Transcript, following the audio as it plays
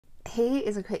Here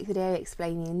is a quick video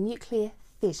explaining nuclear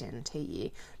fission to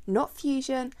you. Not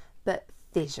fusion, but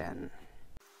fission.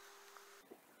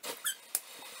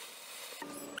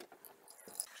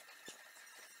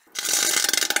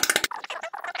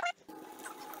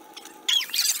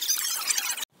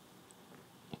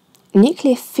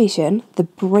 Nuclear fission, the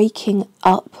breaking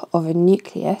up of a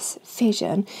nucleus,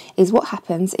 fission, is what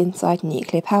happens inside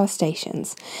nuclear power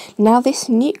stations. Now this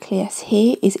nucleus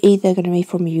here is either going to be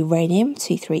from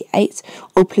uranium-238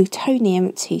 or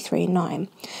plutonium-239.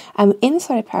 And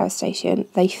inside a power station,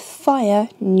 they fire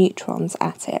neutrons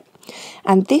at it.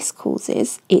 And this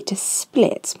causes it to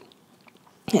split.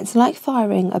 It's like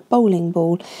firing a bowling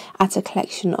ball at a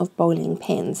collection of bowling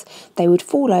pins. They would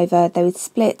fall over, they would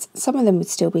split, some of them would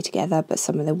still be together, but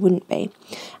some of them wouldn't be.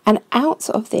 And out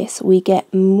of this, we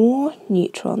get more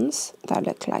neutrons that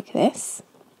look like this.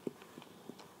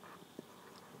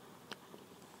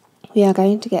 We are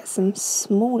going to get some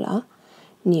smaller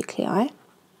nuclei.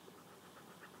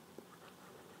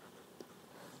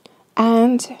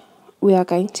 And we are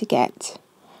going to get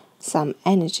some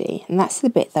energy, and that's the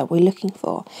bit that we're looking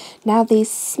for. Now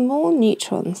these small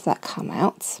neutrons that come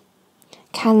out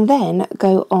can then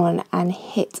go on and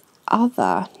hit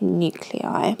other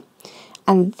nuclei,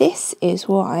 and this is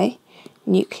why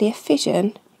nuclear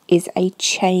fission is a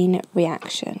chain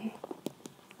reaction,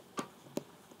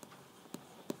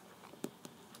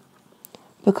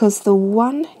 because the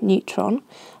one neutron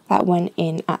that went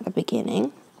in at the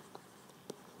beginning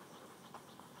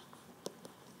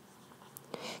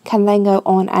can then go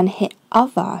on and hit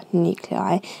other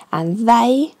nuclei, and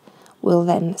they will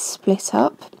then split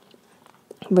up,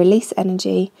 release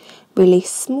energy, release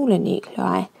smaller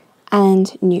nuclei,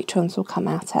 and neutrons will come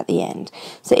out at the end.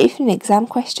 So if in an exam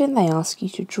question they ask you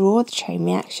to draw the chain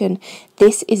reaction,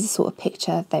 this is the sort of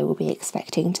picture they will be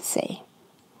expecting to see.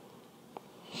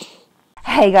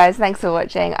 Hey guys, thanks for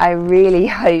watching. I really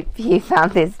hope you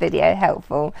found this video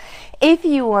helpful. If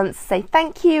you want to say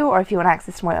thank you, or if you want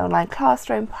access to my online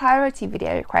classroom, priority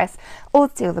video requests, or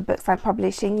to deal with the books I'm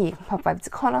publishing, you can pop over to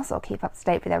Conos or keep up to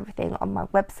date with everything on my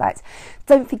website.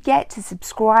 Don't forget to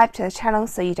subscribe to the channel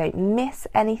so you don't miss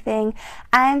anything.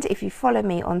 And if you follow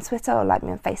me on Twitter or like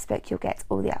me on Facebook, you'll get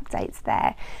all the updates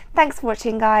there. Thanks for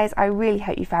watching, guys. I really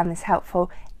hope you found this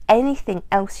helpful. Anything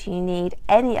else you need,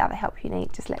 any other help you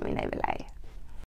need, just let me know below.